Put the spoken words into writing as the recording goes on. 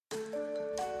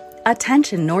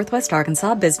Attention Northwest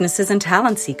Arkansas businesses and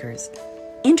talent seekers.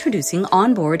 Introducing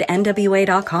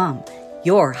OnboardNWA.com,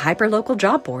 your hyperlocal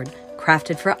job board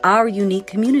crafted for our unique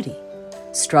community.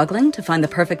 Struggling to find the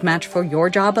perfect match for your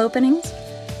job openings?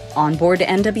 Onboard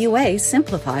NWA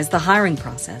simplifies the hiring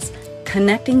process,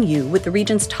 connecting you with the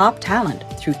region's top talent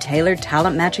through tailored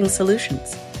talent matching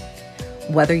solutions.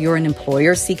 Whether you're an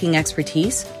employer seeking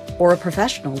expertise or a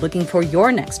professional looking for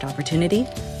your next opportunity,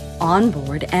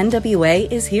 Onboard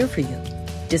NWA is here for you.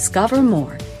 Discover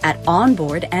more at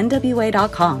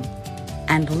onboardnwa.com.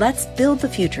 And let's build the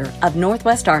future of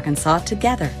Northwest Arkansas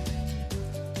together.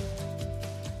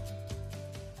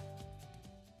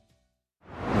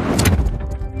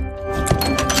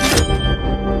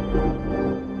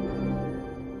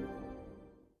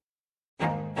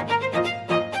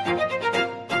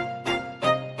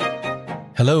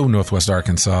 Hello, Northwest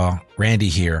Arkansas. Randy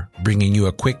here, bringing you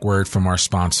a quick word from our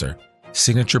sponsor,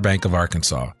 Signature Bank of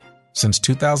Arkansas. Since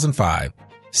 2005,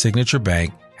 Signature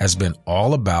Bank has been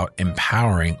all about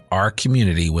empowering our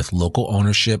community with local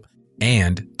ownership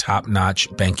and top-notch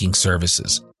banking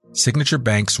services. Signature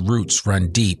Bank's roots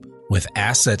run deep with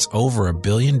assets over $1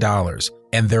 billion,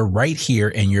 and they're right here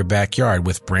in your backyard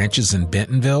with branches in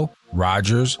Bentonville,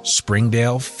 Rogers,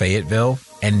 Springdale, Fayetteville,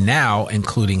 and now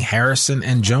including Harrison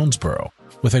and Jonesboro.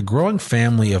 With a growing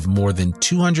family of more than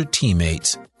 200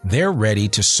 teammates, they're ready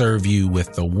to serve you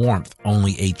with the warmth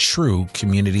only a true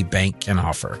community bank can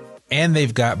offer. And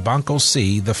they've got Banco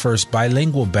C, the first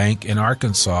bilingual bank in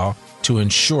Arkansas, to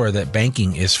ensure that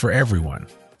banking is for everyone.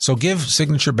 So give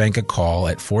Signature Bank a call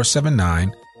at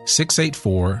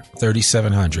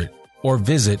 479-684-3700 or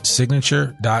visit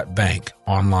signature.bank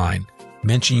online.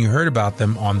 Mention you heard about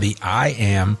them on the I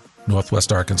Am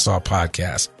Northwest Arkansas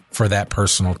podcast for that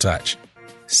personal touch.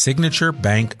 Signature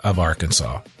Bank of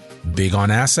Arkansas. Big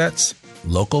on assets,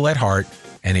 local at heart,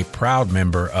 and a proud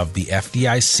member of the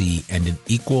FDIC and an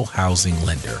equal housing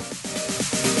lender.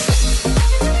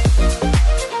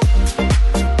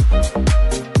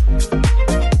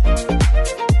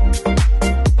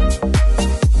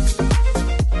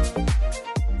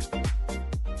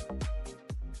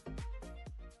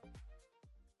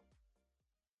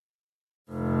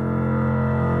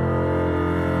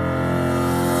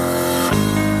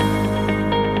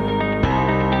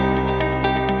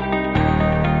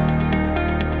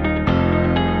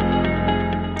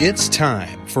 It's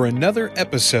time for another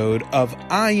episode of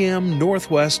I Am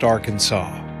Northwest Arkansas,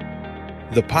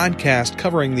 the podcast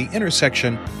covering the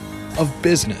intersection of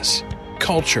business,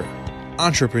 culture,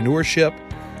 entrepreneurship,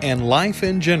 and life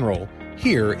in general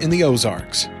here in the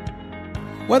Ozarks.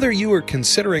 Whether you are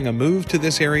considering a move to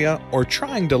this area or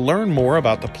trying to learn more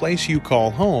about the place you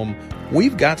call home,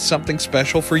 we've got something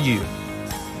special for you.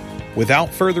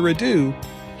 Without further ado,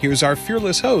 here's our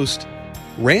fearless host,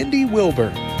 Randy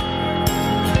Wilburn.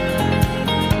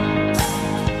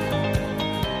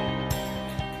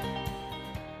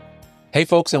 Hey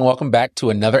folks, and welcome back to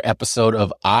another episode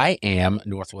of I Am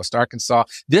Northwest Arkansas.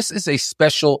 This is a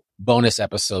special bonus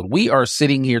episode. We are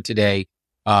sitting here today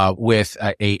with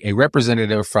a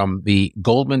representative from the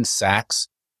Goldman Sachs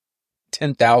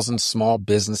 10,000 Small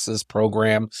Businesses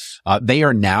program. They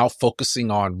are now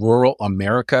focusing on rural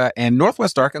America, and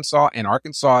Northwest Arkansas and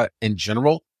Arkansas in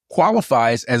general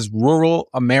qualifies as rural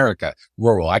America.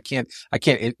 Rural. I can't,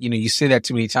 you say that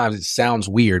too many times. It sounds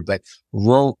weird, but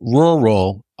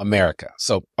rural America.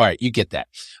 So, all right, you get that.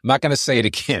 I'm not going to say it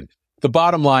again. The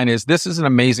bottom line is this is an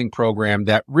amazing program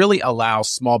that really allows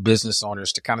small business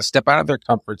owners to kind of step out of their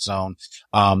comfort zone,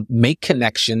 make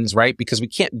connections, right? Because we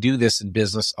can't do this in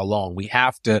business alone. We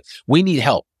need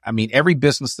help. I mean, every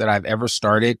business that I've ever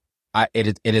started,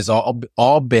 it has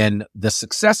all been the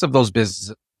success of those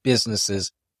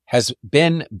businesses has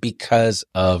been because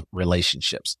of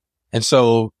relationships. And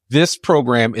so this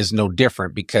program is no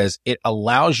different because it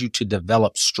allows you to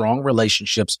develop strong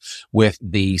relationships with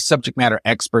the subject matter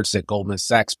experts that Goldman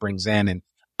Sachs brings in. And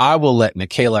I will let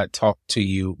Nikayla talk to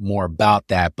you more about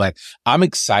that, but I'm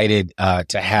excited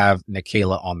to have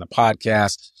Nikayla on the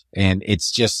podcast. And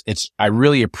I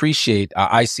really appreciate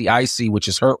ICIC, which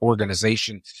is her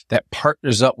organization that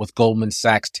partners up with Goldman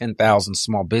Sachs 10,000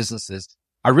 Small Businesses.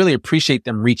 I really appreciate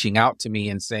them reaching out to me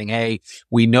and saying, hey,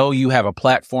 we know you have a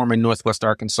platform in Northwest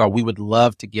Arkansas. We would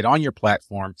love to get on your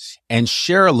platform and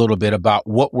share a little bit about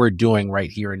what we're doing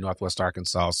right here in Northwest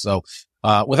Arkansas. So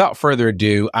without further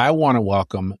ado, I want to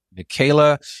welcome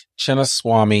Nikayla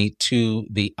Chinnaswamy to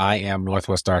the I Am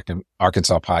Northwest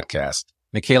Arkansas podcast.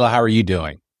 Nikayla, how are you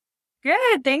doing?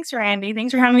 Good. Thanks, Randy.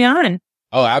 Thanks for having me on.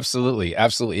 Oh, absolutely.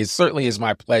 Absolutely. It certainly is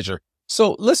my pleasure.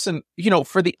 So listen,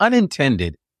 for the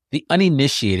uninitiated,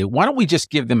 why don't we just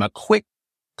give them a quick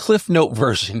Cliff Note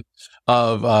version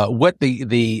of what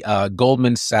the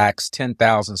Goldman Sachs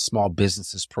 10,000 Small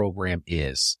Businesses program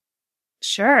is?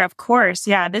 Sure, of course.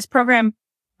 Yeah, this program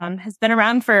has been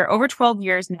around for over 12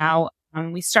 years now.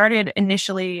 We started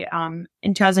initially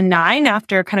in 2009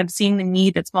 after kind of seeing the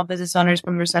need that small business owners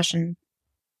from the recession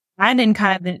had and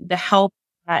kind of the help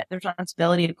that the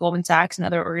responsibility that Goldman Sachs and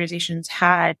other organizations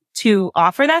had to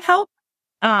offer that help.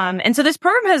 And so this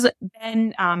program has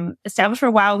been established for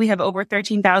a while. We have over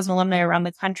 13,000 alumni around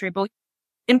the country, but we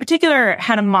in particular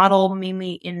had a model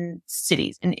mainly in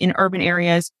cities, in urban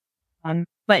areas.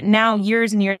 But now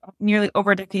years and years, nearly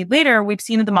over a decade later, we've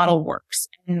seen that the model works.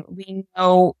 And we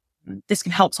know this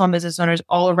can help small business owners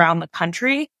all around the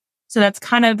country. So that's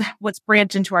kind of what's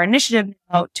branched into our initiative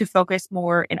now to focus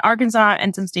more in Arkansas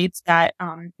and some states that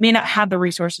may not have the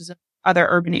resources of other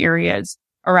urban areas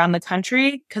around the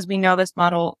country, because we know this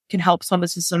model can help small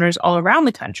business owners all around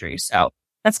the country. So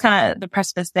that's kind of the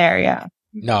precipice there. Yeah.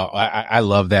 No, I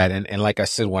love that. And like I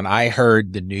said, when I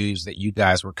heard the news that you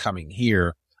guys were coming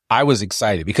here, I was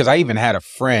excited because I even had a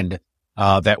friend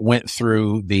that went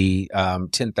through the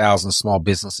 10,000 Small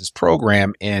Businesses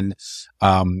program, and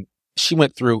she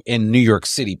went through in New York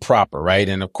City proper, right?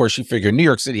 And of course, you figure New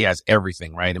York City has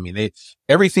everything, right? I mean,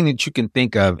 everything that you can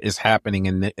think of is happening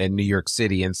in New York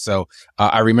City. And so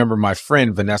I remember my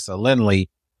friend Vanessa Lindley,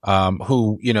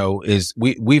 who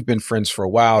we've been friends for a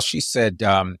while. She said,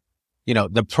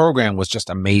 the program was just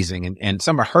amazing. And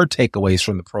some of her takeaways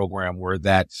from the program were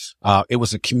that it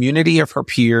was a community of her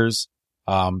peers.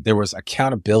 There was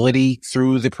accountability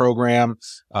through the program,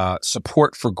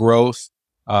 support for growth.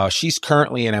 She's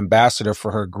currently an ambassador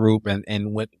for her group. And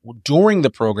during the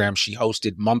program, she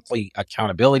hosted monthly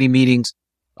accountability meetings.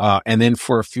 And then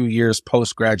for a few years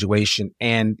post-graduation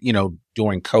and,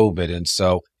 during COVID. And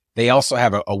so they also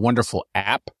have a wonderful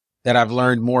app that I've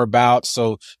learned more about.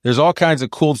 So there's all kinds of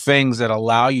cool things that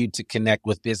allow you to connect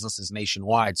with businesses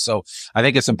nationwide. So I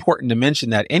think it's important to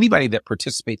mention that anybody that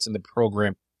participates in the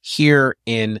program here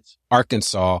in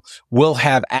Arkansas will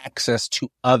have access to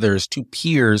others, to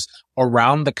peers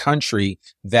around the country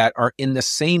that are in the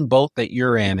same boat that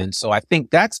you're in. And so I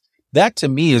think that to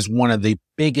me is one of the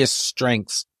biggest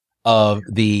strengths of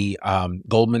the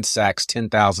Goldman Sachs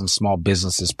 10,000 Small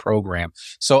Businesses program.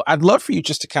 So I'd love for you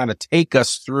just to kind of take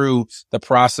us through the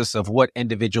process of what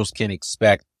individuals can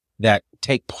expect that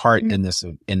take part in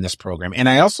this program. And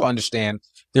I also understand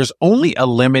there's only a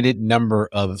limited number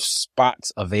of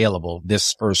spots available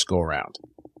this first go around.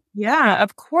 Yeah,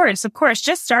 of course.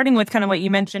 Just starting with kind of what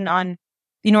you mentioned on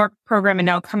the New York program and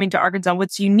now coming to Arkansas,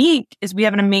 what's unique is we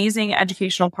have an amazing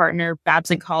educational partner,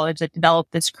 Babson College, that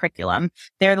developed this curriculum.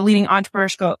 They're the leading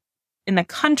entrepreneurship school in the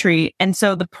country. And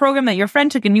so the program that your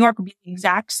friend took in New York would be the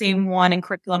exact same one and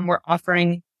curriculum we're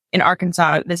offering in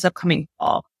Arkansas this upcoming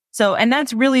fall. So, and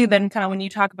that's really then kind of when you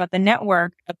talk about the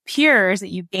network of peers that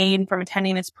you gain from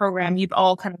attending this program, you've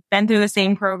all kind of been through the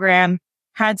same program,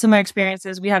 had similar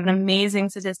experiences. We had an amazing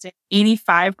statistic.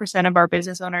 85% of our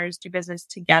business owners do business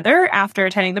together after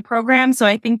attending the program. So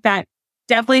I think that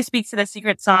definitely speaks to the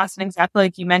secret sauce. And exactly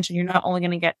like you mentioned, you're not only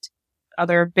going to get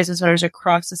other business owners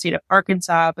across the state of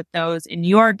Arkansas, but those in New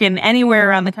York and anywhere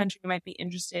around the country who might be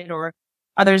interested, or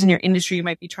others in your industry you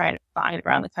might be trying to find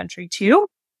around the country too.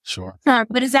 Sure.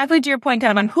 But exactly to your point, kind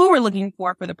of on who we're looking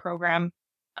for the program,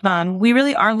 we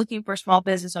really are looking for small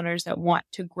business owners that want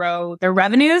to grow their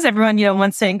revenues. Everyone,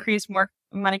 wants to increase more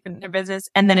money for their business,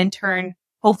 and then in turn,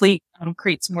 hopefully,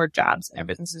 create some more jobs in their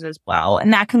businesses as well.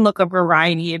 And that can look a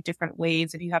variety of different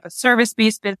ways. If you have a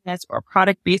service-based business or a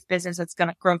product-based business,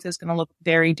 growth is going to look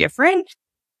very different.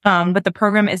 But the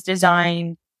program is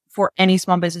designed for any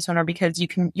small business owner because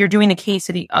you're doing the case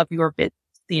study of your business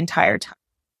the entire time.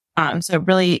 So it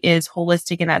really is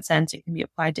holistic in that sense. It can be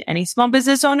applied to any small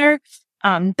business owner.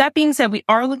 That being said, we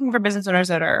are looking for business owners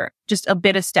that are just a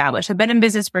bit established, have been in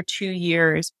business for 2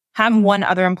 years, have one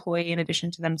other employee in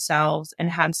addition to themselves, and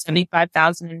have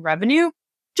 75,000 in revenue.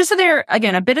 Just so they're,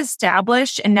 again, a bit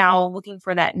established and now looking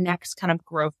for that next kind of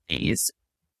growth phase.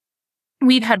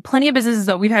 We've had plenty of businesses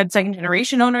though. We've had second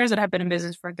generation owners that have been in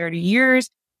business for 30 years.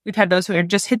 We've had those who have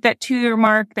just hit that 2-year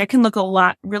mark. That can look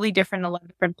really different in a lot of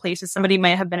different places. Somebody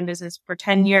might have been in business for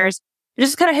 10 years. They're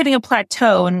just kind of hitting a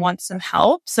plateau and want some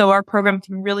help. So our program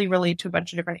can really relate to a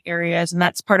bunch of different areas. And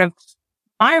that's part of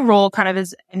my role kind of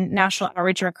as a national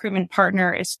outreach and recruitment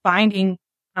partner, is finding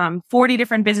 40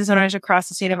 different business owners across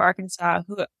the state of Arkansas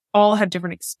who all have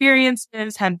different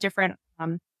experiences, have different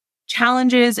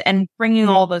challenges, and bringing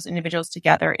all those individuals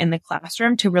together in the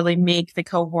classroom to really make the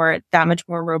cohort that much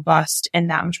more robust and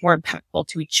that much more impactful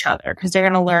to each other, because they're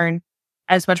going to learn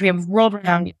as much. We have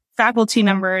world-renowned faculty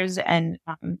members and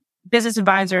business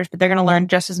advisors, but they're going to learn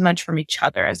just as much from each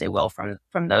other as they will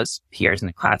from those peers in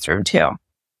the classroom too.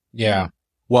 Yeah.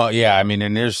 Well, yeah. I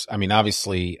mean,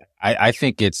 obviously I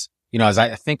think it's, as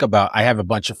I think about, I have a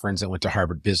bunch of friends that went to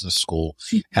Harvard Business School,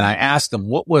 and I asked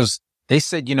them they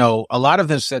said, a lot of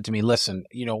them said to me, listen,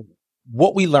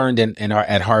 what we learned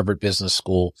at Harvard Business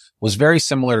School was very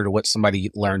similar to what somebody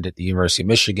learned at the University of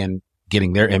Michigan,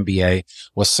 getting their MBA,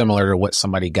 was similar to what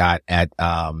somebody got at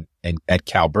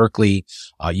Cal Berkeley,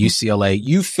 UCLA,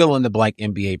 you fill in the blank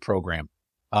MBA program.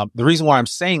 The reason why I'm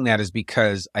saying that is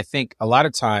because I think a lot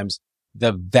of times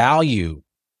the value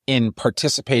in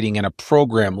participating in a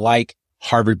program like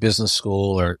Harvard Business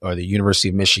School or the University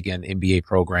of Michigan MBA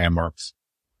program, or,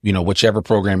 whichever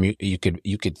program you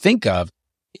could think of,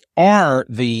 are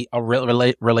the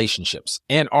relationships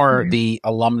and are the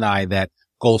alumni that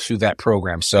go through that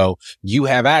program. So you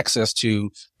have access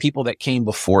to people that came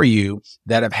before you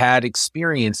that have had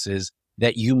experiences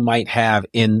that you might have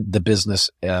in the business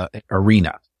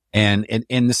arena. And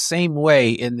in the same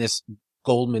way, in this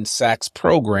Goldman Sachs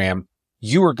program,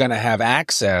 you are going to have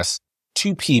access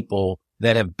to people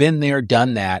that have been there,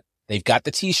 done that. They've got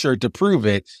the t-shirt to prove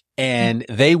it, and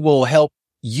they will help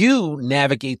you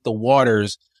navigate the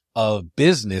waters of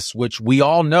business, which we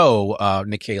all know,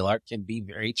 Nicaila, can be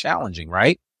very challenging,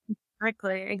 right?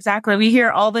 Exactly. We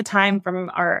hear all the time from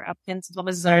our applicants and small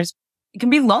business owners, it can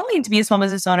be lonely to be a small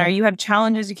business owner. You have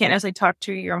challenges you can't necessarily talk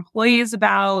to your employees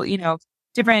about,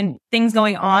 different things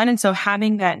going on. And so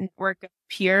having that network of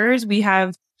peers, we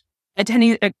have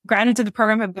graduates of the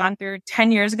program have gone through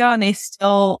 10 years ago, and they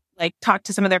still talk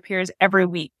to some of their peers every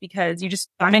week because you just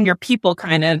found in your people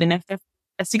kind of, and if they're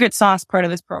a secret sauce part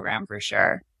of this program for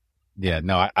sure. Yeah,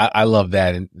 no, I love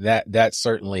that. And that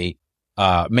certainly,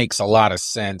 makes a lot of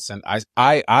sense. And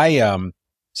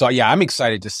so yeah, I'm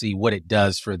excited to see what it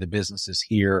does for the businesses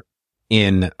here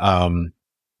in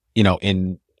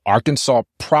Arkansas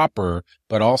proper,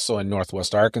 but also in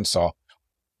Northwest Arkansas.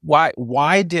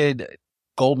 Why did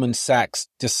Goldman Sachs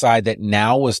decide that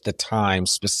now was the time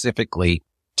specifically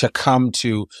to come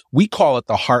to, we call it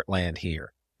the heartland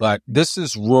here, but this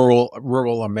is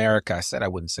rural America. I said I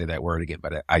wouldn't say that word again,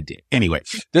 but I did. Anyway,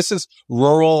 this is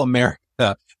rural America.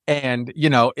 And,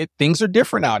 things are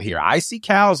different out here. I see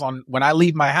cows when I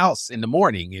leave my house in the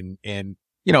morning, and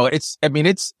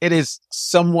it is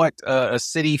somewhat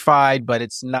cityfied, but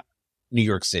it's not New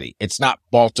York City. It's not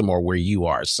Baltimore where you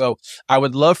are. So I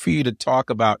would love for you to talk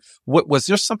about was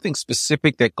there something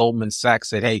specific that Goldman Sachs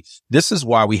said, hey, this is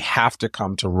why we have to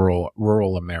come to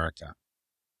rural America?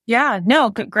 Yeah,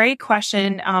 no, great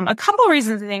question. A couple of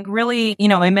reasons, I think, really,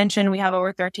 I mentioned we have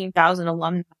over 13,000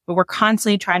 alumni, but we're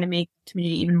constantly trying to make the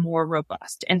community even more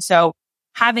robust. And so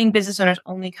having business owners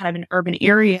only kind of in urban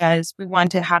areas, we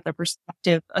want to have the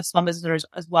perspective of small business owners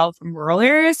as well from rural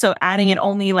areas. So adding it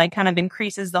only kind of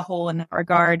increases the whole in that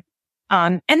regard.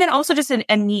 And then also just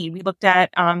a need. We looked at,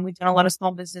 we've done a lot of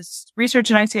small business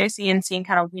research in ICIC and seeing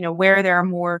kind of, where there are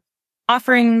more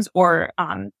offerings or,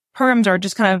 programs or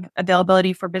just kind of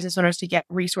availability for business owners to get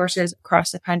resources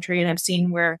across the country. And I've seen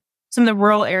where some of the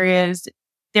rural areas,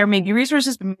 there may be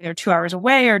resources, but maybe they're 2 hours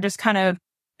away, or just kind of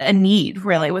a need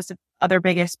really was the other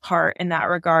biggest part in that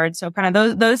regard. So kind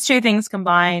of those two things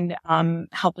combined,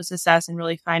 help us assess and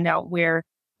really find out where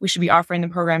we should be offering the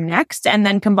program next, and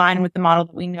then combine with the model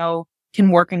that we know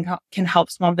can work and can help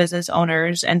small business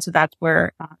owners. And so that's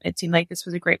where it seemed like this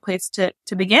was a great place to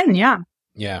begin. Yeah.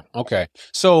 Yeah. Okay.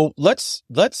 So let's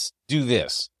do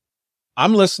this.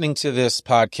 I'm listening to this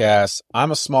podcast.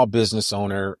 I'm a small business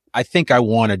owner. I think I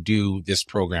want to do this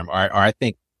program, or I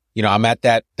think, I'm at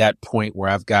that point where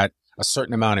I've got a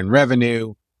certain amount in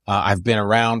revenue. I've been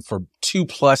around for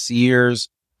 2+ years.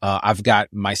 I've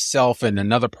got myself and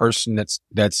another person that's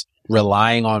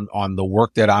relying on the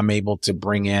work that I'm able to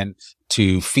bring in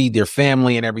to feed their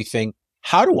family and everything.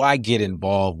 How do I get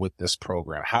involved with this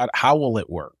program? How will it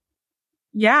work?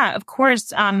 Yeah, of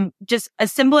course. Just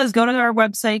as simple as go to our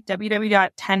website,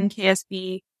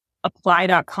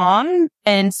 www.10ksbapply.com,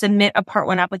 and submit a Part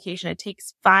 1 application. It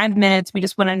takes 5 minutes. We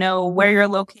just want to know where you're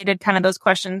located, kind of those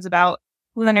questions about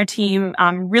who's on your team.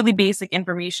 Really basic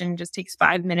information, just takes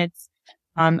 5 minutes.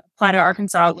 Apply to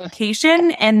Arkansas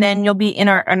location, and then you'll be in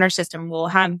our system.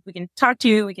 We can talk to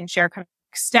you. We can share kind of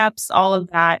steps, all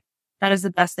of that. That is the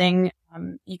best thing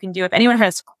you can do. If anyone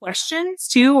has questions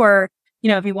too, or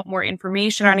if you want more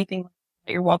information or anything,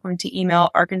 you're welcome to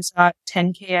email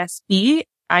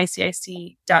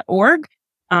arkansas10ksb@icic.org.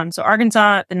 So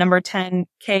Arkansas, the number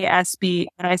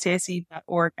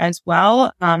 10ksb@icic.org as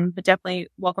well. But definitely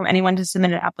welcome anyone to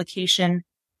submit an application.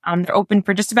 They're open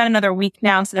for just about another week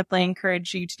now. So definitely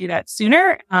encourage you to do that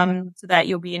sooner, so that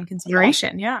you'll be in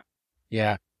consideration. Yeah.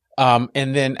 Yeah.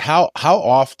 And then how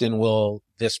often will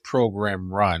this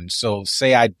program run? So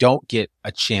say I don't get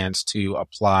a chance to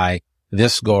apply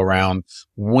this go around.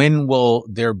 When will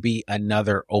there be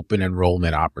another open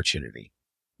enrollment opportunity?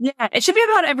 Yeah, it should be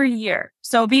about every year.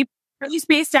 So be pretty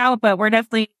spaced out, but we're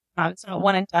definitely, it's not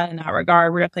one and done in that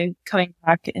regard. We're definitely coming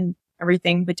back and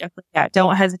everything, but definitely, yeah,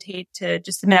 don't hesitate to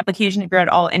just submit an application if you're at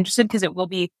all interested, because it will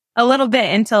be a little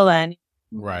bit until then.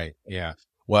 Right. Yeah.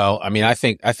 Well, I mean, I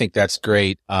think that's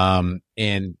great. And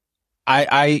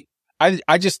I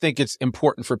just think it's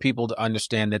important for people to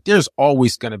understand that there's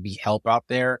always going to be help out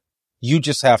there. You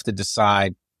just have to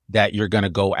decide that you're going to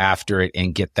go after it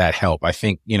and get that help. I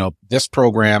think, this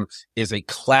program is a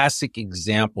classic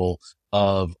example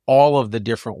of all of the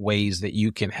different ways that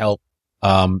you can help.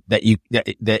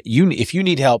 If you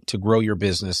need help to grow your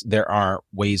business, there are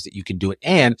ways that you can do it.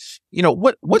 And,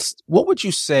 what would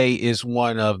you say is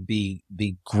one of the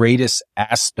greatest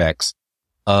aspects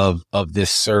of this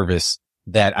service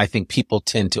that I think people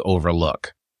tend to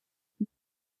overlook?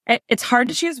 It's hard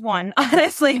to choose one,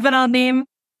 honestly, but I'll name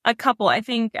a couple. I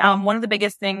think, one of the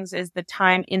biggest things is the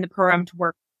time in the program to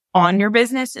work on your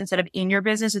business instead of in your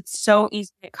business. It's so easy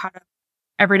to get caught up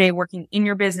every day working in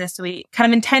your business. So we kind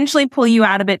of intentionally pull you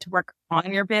out of it to work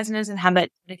on your business and have that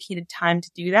dedicated time to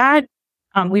do that.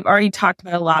 We've already talked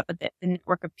about it a lot, but the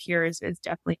network of peers is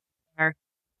definitely there.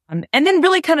 And then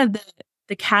really kind of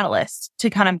the catalyst to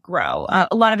kind of grow.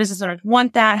 A lot of business owners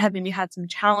want that, have maybe had some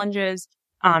challenges.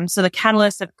 So the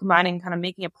catalyst of combining, kind of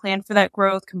making a plan for that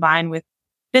growth combined with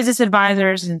business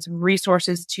advisors and some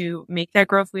resources to make that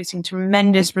growth. We've seen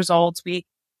tremendous results. We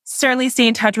certainly stay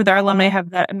in touch with our alumni, have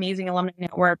that amazing alumni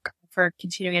network for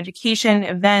continuing education,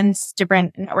 events,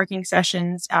 different networking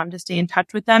sessions, to stay in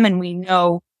touch with them. And we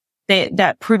know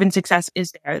that proven success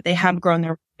is there. They have grown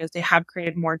their revenues. They have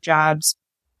created more jobs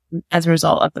as a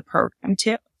result of the program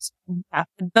too. So, yeah,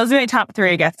 those are my top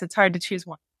three, I guess. It's hard to choose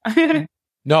one.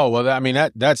 No, well, I mean,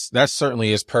 that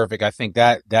certainly is perfect. I think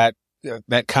that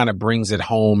kind of brings it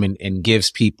home and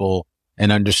gives people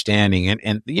an understanding.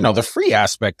 And, the free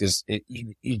aspect is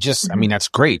you just, I mean, that's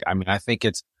great. I mean, I think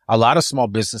it's a lot of small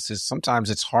businesses. Sometimes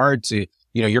it's hard to,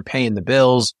 you're paying the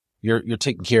bills, you're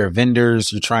taking care of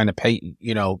vendors, you're trying to pay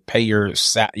your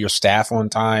staff on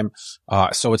time.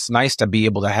 So it's nice to be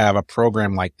able to have a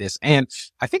program like this. And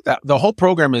I think that the whole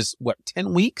program is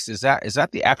 10 weeks? Is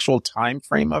that the actual time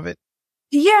frame of it?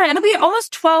 Yeah, it'll be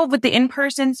almost 12 with the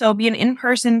in-person. So it'll be an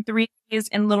in-person 3 days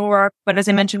in Little Rock. But as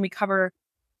I mentioned, we cover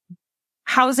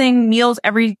housing, meals,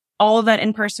 all of that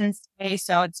in-person stay.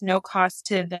 So it's no cost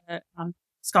to the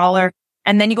scholar.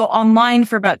 And then you go online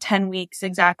for about 10 weeks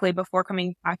exactly before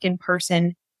coming back in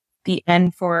person, the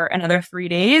end for another 3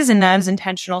 days. And that is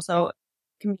intentional. So it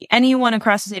can be anyone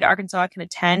across the state of Arkansas can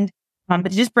attend. But to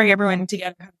just bring everyone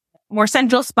together, more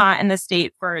central spot in the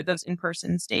state for those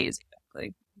in-person stays.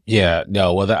 Exactly. Yeah,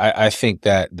 no, well, I think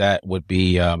that would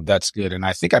be, that's good. And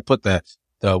I think I put the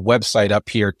website up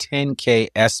here,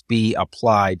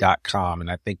 10ksbapply.com.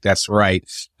 And I think that's right.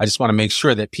 I just want to make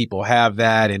sure that people have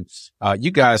that. And,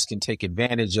 you guys can take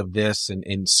advantage of this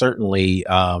and certainly,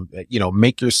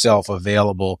 make yourself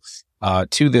available,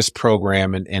 to this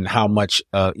program and how much,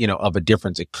 of a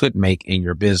difference it could make in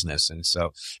your business. And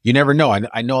so you never know.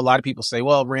 I know a lot of people say,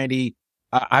 well, Randy,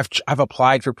 I've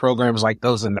applied for programs like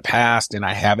those in the past and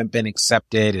I haven't been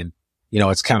accepted. And,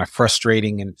 it's kind of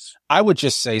frustrating. And I would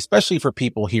just say, especially for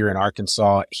people here in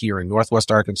Arkansas, here in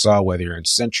Northwest Arkansas, whether you're in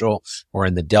Central or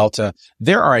in the Delta,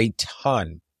 there are a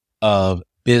ton of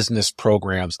business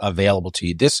programs available to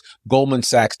you. This Goldman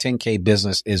Sachs 10K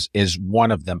business is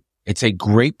one of them. It's a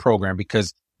great program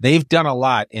because they've done a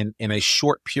lot in a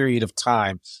short period of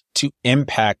time to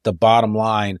impact the bottom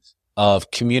line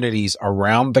of communities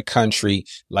around the country.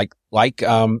 Like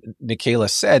Nicaila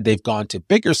said, they've gone to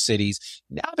bigger cities.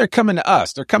 Now they're coming to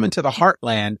us. They're coming to the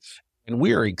heartland. And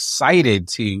we're excited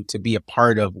to be a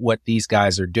part of what these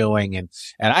guys are doing. And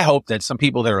I hope that some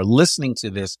people that are listening to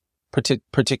this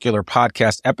particular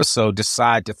podcast episode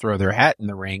decide to throw their hat in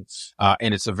the ring.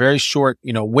 And it's a very short,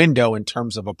 window in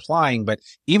terms of applying. But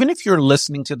even if you're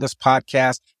listening to this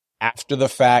podcast after the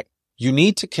fact, you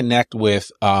need to connect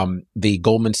with, the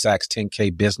Goldman Sachs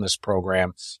 10K business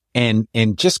program and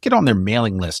just get on their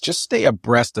mailing list. Just stay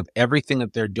abreast of everything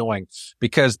that they're doing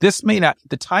because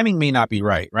the timing may not be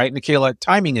right, Nicaila?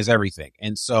 Timing is everything.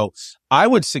 And so I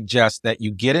would suggest that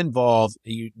you get involved,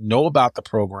 you know about the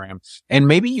program, and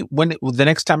maybe when the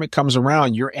next time it comes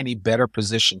around, you're in a better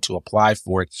position to apply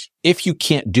for it. If you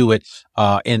can't do it,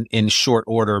 in short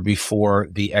order before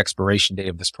the expiration date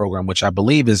of this program, which I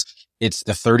believe it's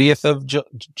the 30th of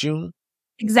June.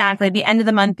 Exactly. The end of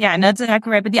the month. Yeah, and that's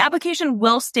exactly right. But the application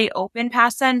will stay open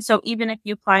past then. So even if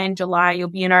you apply in July, you'll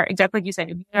be in our, exactly like you said,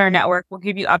 you'll be in our network. We'll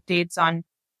give you updates on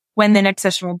when the next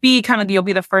session will be. Kind of, you'll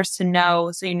be the first to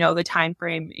know. So you know the time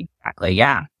frame. Exactly.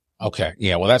 Yeah. Okay.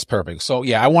 Yeah. Well, that's perfect. So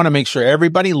yeah, I want to make sure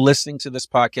everybody listening to this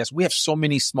podcast, we have so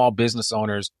many small business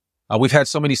owners. We've had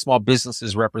so many small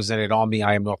businesses represented on the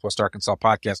I Am Northwest Arkansas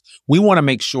podcast. We want to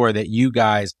make sure that you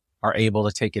guys are able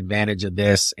to take advantage of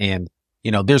this. And,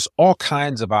 there's all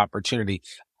kinds of opportunity.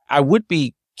 I would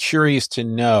be curious to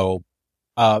know,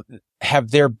 have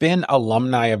there been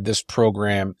alumni of this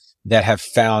program that have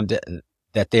found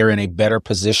that they're in a better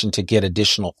position to get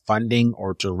additional funding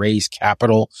or to raise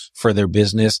capital for their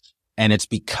business? And it's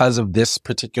because of this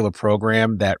particular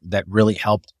program that really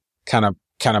helped kind of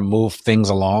move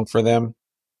things along for them?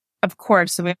 Of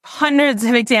course. So we have hundreds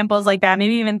of examples like that,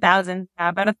 maybe even thousands.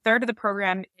 About a third of the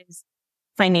program is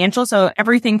financial. So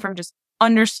everything from just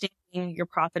understanding your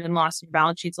profit and loss in your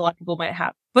balance sheets. A lot of people might have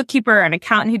a bookkeeper, an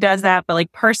accountant who does that, but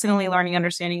like personally learning,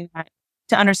 understanding that,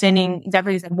 to understanding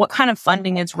exactly what kind of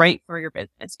funding is right for your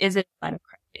business. Is it a line of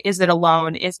credit? Is it a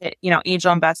loan? Is it,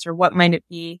 angel investor? What might it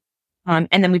be? And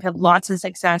then we've had lots of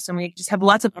success, and we just have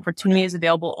lots of opportunities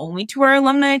available only to our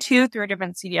alumni too, through our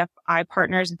different CDFI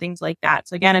partners and things like that.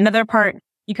 So again, another part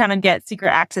you kind of get secret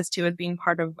access to as being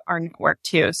part of our network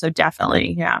too. So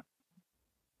definitely. Yeah.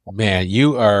 Man,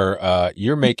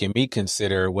 you're making me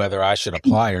consider whether I should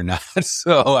apply or not.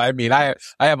 So, I mean, I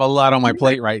have a lot on my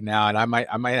plate right now, and I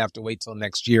might have to wait till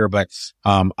next year, but,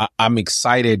 I'm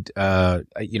excited.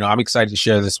 I'm excited to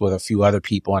share this with a few other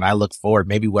people, and I look forward.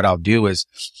 Maybe what I'll do is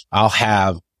I'll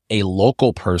have a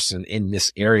local person in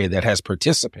this area that has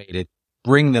participated,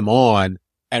 bring them on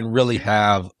and really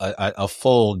have a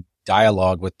full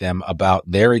dialogue with them about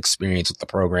their experience with the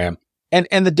program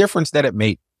and the difference that it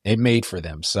made for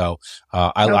them. So,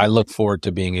 I look forward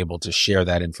to being able to share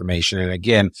that information. And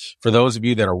again, for those of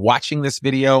you that are watching this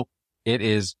video, it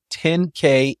is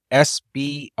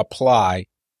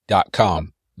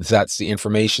 10ksbapply.com. That's the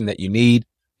information that you need.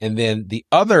 And then the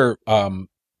other,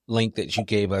 link that you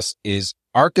gave us is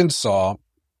Arkansas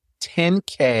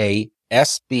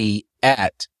 10ksb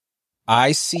at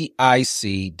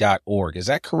ICIC.org. Is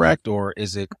that correct? Or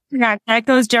is it? Yeah, that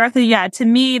goes directly, to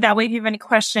me. That way, if you have any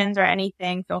questions or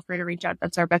anything, feel free to reach out.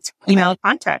 That's our best email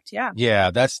contact. Yeah.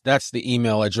 Yeah, that's the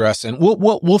email address. And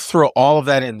we'll throw all of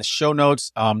that in the show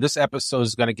notes. This episode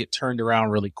is going to get turned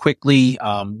around really quickly.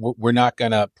 We're not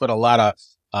going to put a lot of,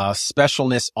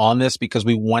 specialness on this because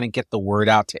we want to get the word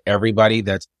out to everybody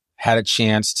that's had a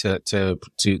chance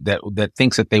that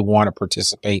thinks that they want to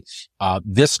participate,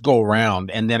 this go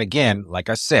around. And then again, like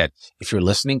I said, if you're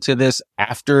listening to this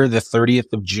after the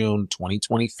 30th of June,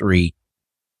 2023,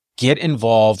 get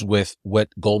involved with what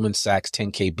Goldman Sachs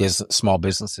 10K small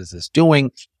businesses is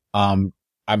doing. I'm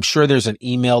sure there's an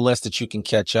email list that you can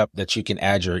catch up, that you can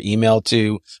add your email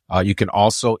to. You can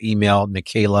also email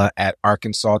Nicaila at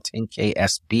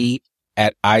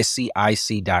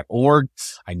arkansas10ksb@icic.org.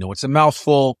 I know it's a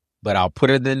mouthful, but I'll put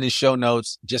it in the show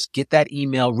notes. Just get that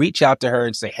email, reach out to her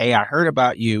and say, hey, I heard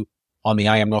about you on the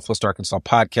I Am Northwest Arkansas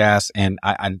podcast, and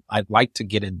I'd like to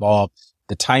get involved.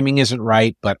 The timing isn't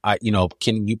right, but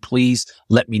can you please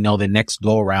let me know the next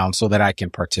go around so that I can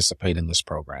participate in this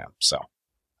program? So,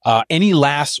 any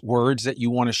last words that you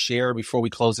want to share before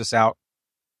we close this out?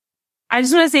 I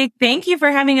just want to say thank you for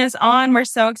having us on. We're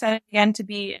so excited again to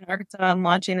be in Arkansas and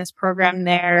launching this program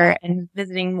there and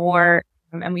visiting more.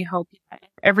 And we hope that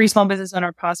every small business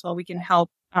owner possible we can help,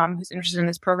 who's interested in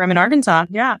this program in Arkansas.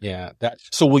 Yeah. Yeah.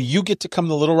 So will you get to come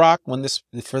to Little Rock for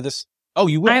this? Oh,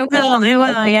 you will? I will.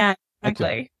 Yeah. Exactly.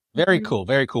 Okay. Very cool.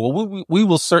 Very cool. Well, we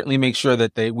will certainly make sure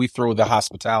that we throw the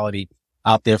hospitality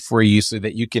out there for you so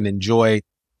that you can enjoy,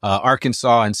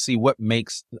 Arkansas and see what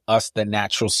makes us the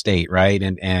natural state. Right.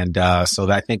 And so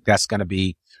I think that's going to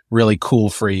be really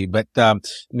cool for you. But,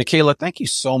 Nicaila, thank you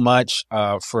so much,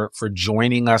 for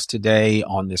joining us today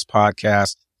on this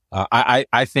podcast.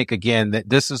 I think again that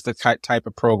this is the type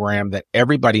of program that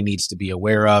everybody needs to be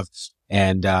aware of.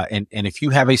 And if you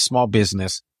have a small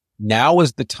business, now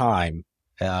is the time,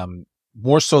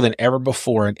 more so than ever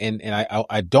before. And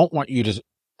I don't want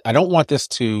this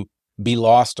to be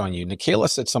lost on you. Nicaila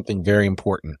said something very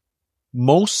important.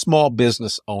 Most small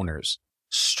business owners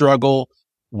struggle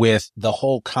with the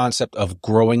whole concept of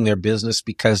growing their business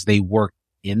because they work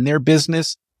in their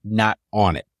business, not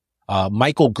on it.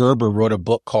 Michael Gerber wrote a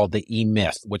book called The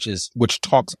E-Myth, which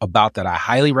talks about that. I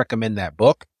highly recommend that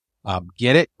book.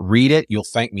 Get it, read it. You'll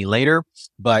thank me later.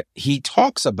 But he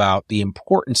talks about the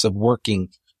importance of working,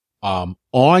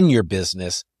 on your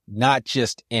business, not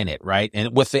just in it. Right.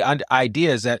 And with the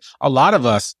idea is that a lot of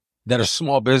us that are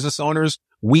small business owners,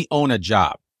 we own a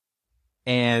job.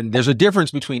 And there's a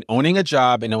difference between owning a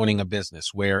job and owning a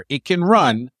business where it can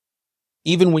run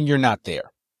even when you're not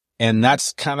there. And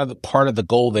that's kind of the part of the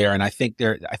goal there. And I think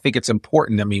it's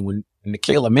important. I mean, when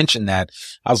Michaela mentioned that,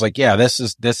 I was like, yeah, this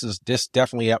is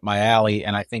definitely up my alley.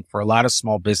 And I think for a lot of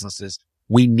small businesses,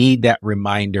 we need that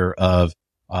reminder of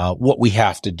what we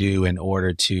have to do in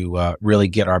order to really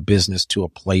get our business to a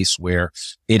place where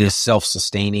it is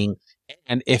self-sustaining.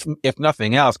 And if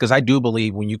nothing else, because I do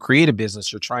believe when you create a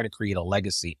business, you're trying to create a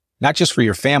legacy, not just for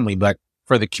your family, but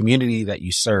for the community that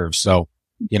you serve. So,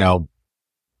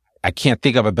 I can't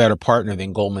think of a better partner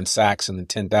than Goldman Sachs and the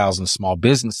 10,000 small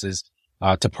businesses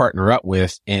to partner up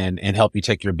with and help you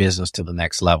take your business to the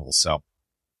next level. So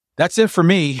that's it for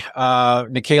me.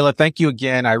 Michaela, thank you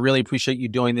again. I really appreciate you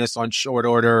doing this on short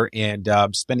order and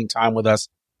spending time with us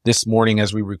this morning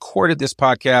as we recorded this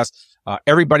podcast.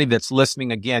 Everybody that's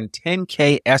listening, again,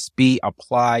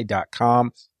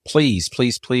 10ksbapply.com. Please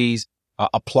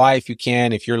apply if you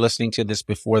can. If you're listening to this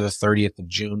before the 30th of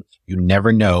June, you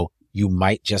never know. You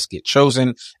might just get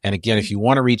chosen. And again, if you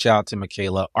want to reach out to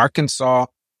Michaela, Arkansas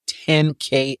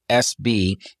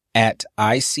 10ksb at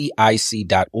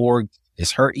icic.org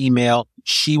is her email.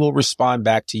 She will respond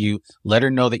back to you. Let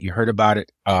her know that you heard about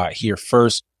it here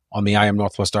first on the I Am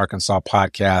Northwest Arkansas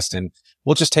podcast, and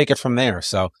we'll just take it from there.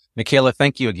 So, Michaela,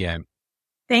 thank you again.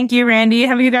 Thank you, Randy.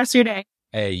 Have a good rest of your day.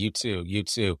 Hey, you too. You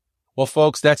too. Well,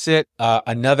 folks, that's it.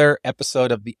 Another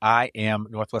episode of the I Am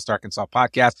Northwest Arkansas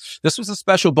podcast. This was a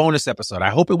special bonus episode. I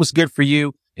hope it was good for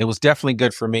you. It was definitely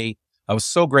good for me. It was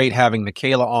so great having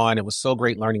Michaela on. It was so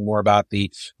great learning more about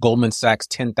the Goldman Sachs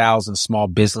 10,000 Small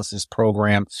Businesses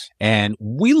Program. And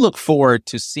we look forward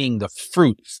to seeing the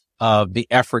fruit of the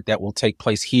effort that will take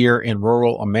place here in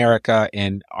rural America,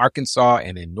 in Arkansas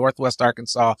and in Northwest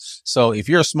Arkansas. So if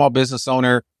you're a small business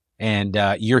owner and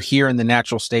you're here in the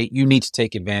natural state, you need to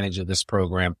take advantage of this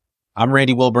program. I'm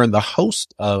Randy Wilburn, the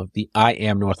host of the I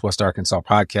Am Northwest Arkansas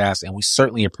podcast, and we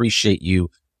certainly appreciate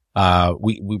you.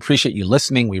 We appreciate you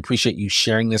listening. We appreciate you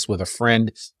sharing this with a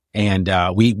friend, and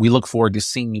we look forward to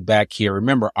seeing you back here.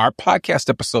 Remember, our podcast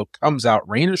episode comes out,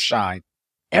 rain or shine,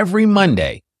 every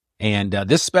Monday. And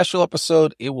this special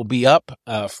episode, it will be up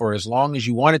for as long as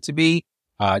you want it to be.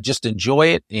 Just enjoy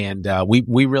it. And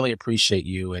we really appreciate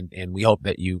you. And we hope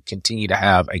that you continue to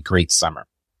have a great summer.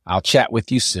 I'll chat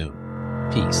with you soon.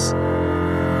 Peace.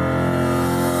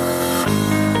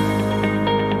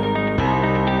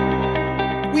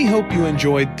 We hope you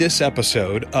enjoyed this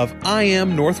episode of I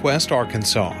Am Northwest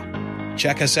Arkansas.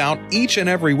 Check us out each and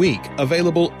every week,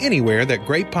 available anywhere that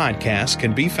great podcasts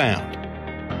can be found.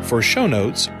 For show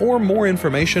notes or more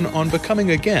information on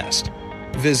becoming a guest,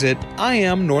 visit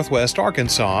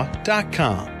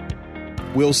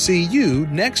IamNorthwestArkansas.com. We'll see you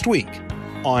next week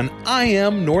on I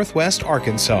Am Northwest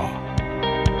Arkansas.